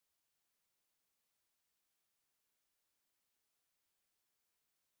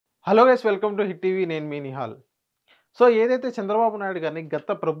Hello guys, welcome to hit TV. నేను మీ Nihal. So ఏదైతే చంద్రబాబు నాయుడు గారిని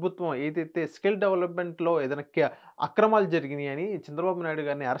గత ప్రభుత్వం ఏదైతే స్కిల్ డెవలప్‌మెంట్‌లో ఏదైనా అక్రమాలు జరిగినాయని చంద్రబాబు నాయుడు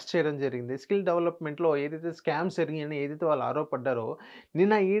గారిని అరెస్ట్ చేయడం జరిగింది. స్కిల్ డెవలప్‌మెంట్‌లో ఏదైతే స్కామ్స్ జరిగినాయని ఏదైతే వాళ్ళు ఆరోపడ్డారో,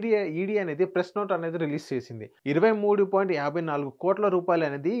 నిన్న ఈడీ అనేది ప్రెస్ నోట్ అనేది రిలీజ్ చేసింది. 23.54 కోట్ల రూపాయలు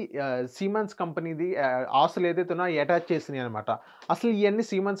అనేది సీమెన్స్ కంపెనీది ఆస్తులు ఏదైతే ఉన్నాయో అటాచ్ చేసినాయి అనమాట. అసలు ఇయన్నీ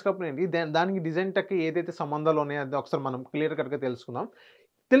సీమెన్స్ కంపెనీ ఏంటి? దానికి డిజైన్ టెక్‌కి ఏదైతే సంబంధాలు ఉన్నాయో అది ఒకసారి మనం క్లియర్ కట్‌గా తెలుసుకుందాం.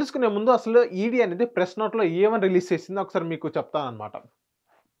 తెలుసుకునే ముందు అసలు ఈడీ అనేది ప్రెస్ నోట్‌లో ఏమని రిలీజ్ చేసిందో ఒకసారి మీకు చెప్తానన్నమాట.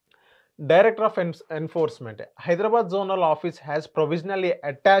 Director of enforcement Hyderabad zonal office has provisionally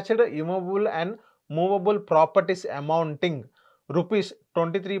attached immovable and movable properties amounting rupees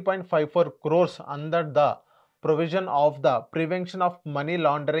 23.54 crores under the provision of the prevention of money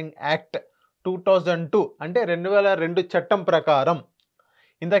laundering act 2002 అంటే 2002 చట్టం ప్రకారం.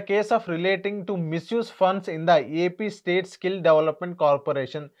 In the case of relating to misuse funds in the AP State Skill Development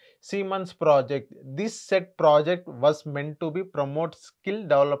Corporation Siemens project, this said project was meant to be promote skill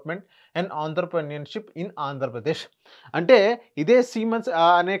development and entrepreneurship in Andhra Pradesh. అంటే ఇదే Siemens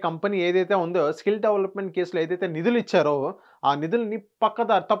అనే company ఏదైతే ఉందో skill development కేసులో ఏదైతే నిధులు ఇచ్చారో ఆ నిధుల్ని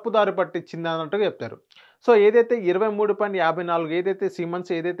తప్పుదారి పట్టించింది అన్నట్టుగా చెప్తారు. సో ఏదైతే 23.54 ఏదైతే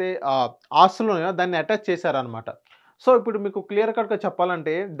సీమెన్స్ ఏదైతే ఆస్తులు ఉన్నాయో దాన్ని అటాచ్ చేశారనమాట. సో ఇప్పుడు మీకు క్లియర్ కట్‌గా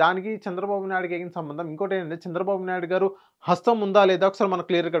చెప్పాలంటే దానికి చంద్రబాబు నాయుడుకి ఏం సంబంధం? ఇంకోటేంటంటే చంద్రబాబు నాయుడు గారు హస్తం ఉందా లేదా ఒకసారి మనం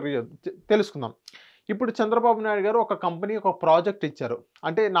క్లియర్ కట్‌గా తెలుసుకుందాం. ఇప్పుడు చంద్రబాబు నాయుడు గారు ఒక కంపెనీ ఒక ప్రాజెక్ట్ ఇచ్చారు.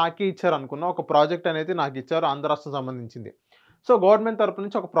 అంటే నాకే ఇచ్చారనుకున్న ఒక ప్రాజెక్ట్ అనేది నాకిచ్చారు, ఆంధ్ర రాష్ట్రం సంబంధించింది. సో గవర్నమెంట్ తరపు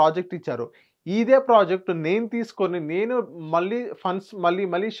నుంచి ఒక ప్రాజెక్ట్ ఇచ్చారు. ఇదే ప్రాజెక్ట్ నేను తీసుకొని మళ్ళీ ఫండ్స్ మళ్ళీ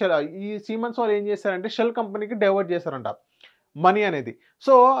ఈ సీమెన్స్ వాళ్ళు ఏం చేశారంటే షెల్ కంపెనీకి డైవర్ట్ చేశారంట మనీ అనేది.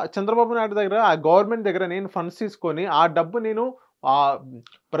 సో చంద్రబాబు నాయుడు దగ్గర ఆ గవర్నమెంట్ దగ్గర నేను ఫండ్స్ తీసుకొని ఆ డబ్బు నేను ఆహ్,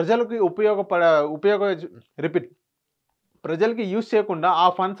 ప్రజలకి రిపీట్ ప్రజలకి యూజ్ చేయకుండా ఆ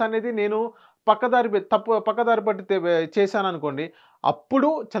ఫండ్స్ అనేది నేను పక్కదారి పట్టి చేశాననుకోండి. అప్పుడు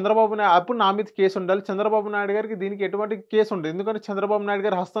నా మీద కేస్ ఉండాలి. చంద్రబాబు నాయుడు గారికి దీనికి ఎటువంటి కేస్ ఉండదు. ఎందుకంటే చంద్రబాబు నాయుడు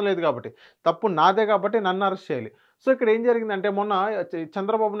గారి హస్తం లేదు కాబట్టి. తప్పు నాదే కాబట్టి నన్ను అరెస్ట్ చేయాలి. సో ఇక్కడ ఏం జరిగిందంటే మొన్న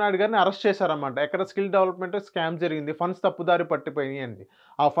చంద్రబాబు నాయుడు గారిని అరెస్ట్ చేశారన్నమాట. ఎక్కడ స్కిల్ డెవలప్‌మెంట్ స్కామ్ జరిగింది. ఫండ్స్ తప్పుదారి పట్టిపోయినాయి అని.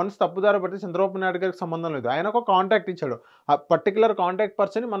 ఆ ఫండ్స్ తప్పుదారి పడితే చంద్రబాబు నాయుడు గారికి సంబంధం లేదు. ఆయన ఒక కాంటాక్ట్ ఇచ్చాడు. ఆ పర్టిక్యులర్ కాంటాక్ట్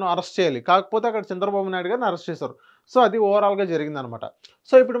పర్సన్‌ని మనం అరెస్ట్ చేయాలి. కాకపోతే అక్కడ చంద్రబాబు నాయుడు గారిని అరెస్ట్ చేశారు. సో అది ఓవరాల్‌గా జరిగిందనమాట.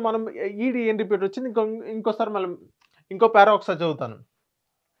 సో ఇప్పుడు మనం ఈడీ ఏం రిపీట్ వచ్చింది. ఇంకోసారి మనం ఇంకో పారా ఒకసారి చదువుతాను.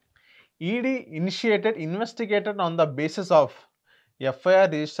 ED investigated on the basis of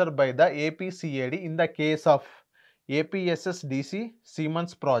FIR registered by the ఏపీసీఐడి in the case of APSSDC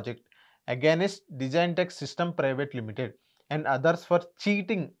Siemens project against design tech system private limited and others for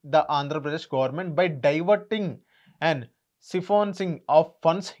cheating the Andhra Pradesh government by diverting and siphoning of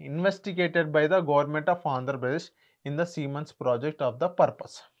funds investigated by the government of Andhra Pradesh in the Siemens project of the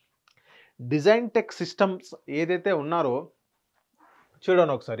purpose. Design tech systems ఏదైతే ఉన్నారో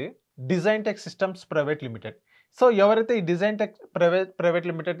చూడండి ఒకసారి. Design tech systems private limited. So ఎవరైతే ఈ design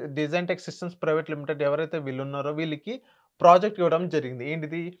tech systems private limited ఎవరైతే వీళ్ళు ఉన్నారో వీళ్ళకి ప్రాజెక్ట్ ఇవ్వడం జరిగింది.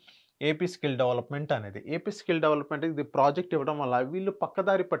 ఏంటిది? ఏపీ స్కిల్ డెవలప్మెంట్ అనేది. ఏపీ స్కిల్ డెవలప్మెంట్ ఇది ప్రాజెక్ట్ ఇవ్వడం వల్ల వీళ్ళు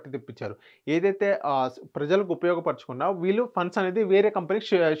పక్కదారి పట్టి తెప్పించారు. ఏదైతే ప్రజలకు ఉపయోగపరచకుండా వీళ్ళు ఫండ్స్ అనేది వేరే కంపెనీకి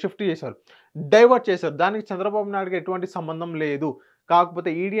షిఫ్ట్ చేశారు, డైవర్ట్ చేశారు. దానికి చంద్రబాబు నాయుడుకి ఎటువంటి సంబంధం లేదు. కాకపోతే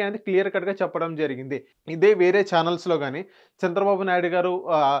ఈడీ అనేది క్లియర్ కట్‌గా చెప్పడం జరిగింది. ఇదే వేరే ఛానల్స్‌లో గాని చంద్రబాబు నాయుడు గారు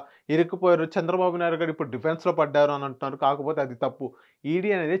ఇరుక్కుపోయారు, చంద్రబాబు నాయుడు గారు ఇప్పుడు డిఫెన్స్‌లో పడ్డారు అని అంటున్నారు. కాకపోతే అది తప్పు. ఈడీ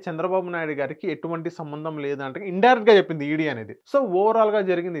అనేది చంద్రబాబు నాయుడు గారికి ఎటువంటి సంబంధం లేదంటే ఇండైరెక్ట్‌గా చెప్పింది ఈడీ అనేది. సో ఓవరాల్‌గా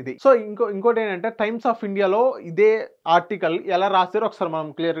జరిగింది ఇది. సో ఇంకోటేంటంటే టైమ్స్ ఆఫ్ ఇండియాలో ఇదే ఆర్టికల్ ఎలా రాసారో ఒకసారి మనం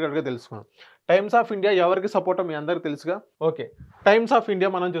క్లియర్ కట్‌గా తెలుసుకుందాం. టైమ్స్ ఆఫ్ ఇండియా ఎవరికి సపోర్టో మీ అందరికి తెలుసుగా. ఓకే, టైమ్స్ ఆఫ్ ఇండియా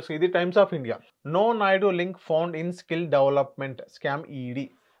మనం చూస్తాం. ఇది times of India. No Naidu link found in skill development scam ED.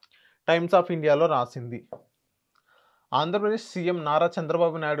 Times of ఇండియాలో రాసింది. Andhra Pradesh CM Nara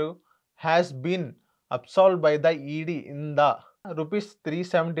Chandrababu Naidu has been అబ్సాల్వ్డ్ by the ED in the rupees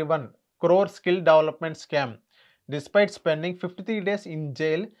 371 crore skill development scam. Despite spending 53 days in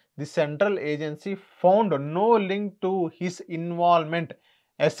jail, the central agency found no link to his involvement.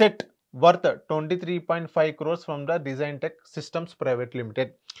 Asset worth 23.5 crores from the Design Tech Systems Private Limited.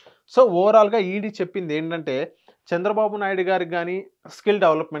 So ఓవరాల్‌గా ED చెప్పింది ఏంటంటే చంద్రబాబు నాయుడు గారికి కానీ skill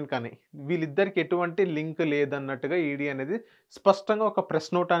development కానీ వీళ్ళిద్దరికి ఎటువంటి link లేదన్నట్టుగా ED అనేది స్పష్టంగా ఒక ప్రెస్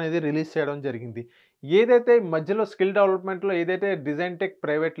నోట్ అనేది రిలీజ్ చేయడం జరిగింది. ఏదైతే మధ్యలో స్కిల్ డెవలప్మెంట్‌లో ఏదైతే డిజైన్ టెక్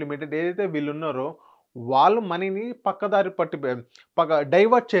ప్రైవేట్ లిమిటెడ్ ఏదైతే వీళ్ళు ఉన్నారో వాళ్ళు మనీని పక్కదారి పట్టి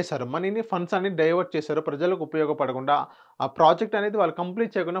డైవర్ట్ చేశారు. మనీని, ఫండ్స్ అన్ని డైవర్ట్ చేశారు. ప్రజలకు ఉపయోగపడకుండా ఆ ప్రాజెక్ట్ అనేది వాళ్ళు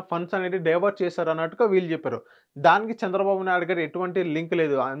కంప్లీట్ చేయకుండా ఫండ్స్ అనేది డైవర్ట్ చేశారు అన్నట్టుగా వీళ్ళు చెప్పారు. దానికి చంద్రబాబు నాయుడు గారు ఎటువంటి లింక్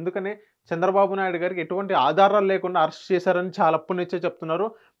లేదు. అందుకనే చంద్రబాబు నాయుడు గారికి ఎటువంటి ఆధారాలు లేకుండా అరెస్ట్ చేశారని చాలా అప్పటి నుంచే చెప్తున్నారు.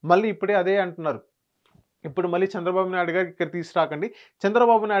 మళ్ళీ ఇప్పుడే అదే అంటున్నారు. ఇప్పుడు మళ్ళీ చంద్రబాబు నాయుడు గారికి ఇక్కడ తీసుకురాకండి.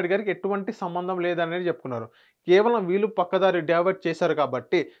 చంద్రబాబు నాయుడు గారికి ఎటువంటి సంబంధం లేదనేది చెప్పుకున్నారు. కేవలం వీళ్ళు పక్కదారి డైవర్ట్ చేశారు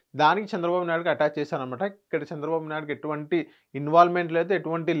కాబట్టి దానికి చంద్రబాబు నాయుడుకి అటాచ్ చేశారనమాట. ఇక్కడ చంద్రబాబు నాయుడుకి ఎటువంటి ఇన్వాల్వ్‌మెంట్ లేదు.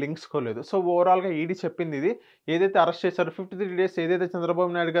 ఎటువంటి లింక్స్ కూడా లేదు. సో, ఓవరాల్‌గా ఈడీ చెప్పింది ఇది. ఏదైతే అరెస్ట్ చేశారో 53 డేస్ ఏదైతే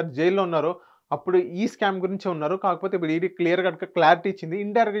చంద్రబాబు నాయుడు గారు జైల్‌లో ఉన్నారో అప్పుడు ఈ స్కామ్ గురించే ఉన్నారు. కాకపోతే ఇప్పుడు ఈడీ క్లియర్‌గా క్లారిటీ ఇచ్చింది.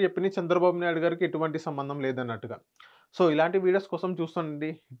 ఇండైరెక్ట్‌గా చెప్పింది చంద్రబాబు నాయుడు గారికి ఎటువంటి సంబంధం లేదన్నట్టుగా. సో, ఇలాంటి వీడియోస్ కోసం చూస్తుండండి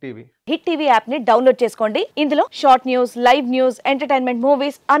hit TV. Hit TV app ని డౌన్లోడ్ చేసుకోండి. ఇందులో short news, live news, entertainment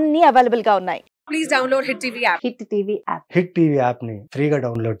movies అన్ని అవైలబుల్ గా ఉన్నాయి. Please download hit TV app. Hit TV app. Hit TV app ని ఫ్రీగా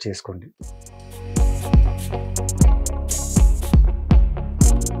డౌన్లోడ్ చేసుకోండి.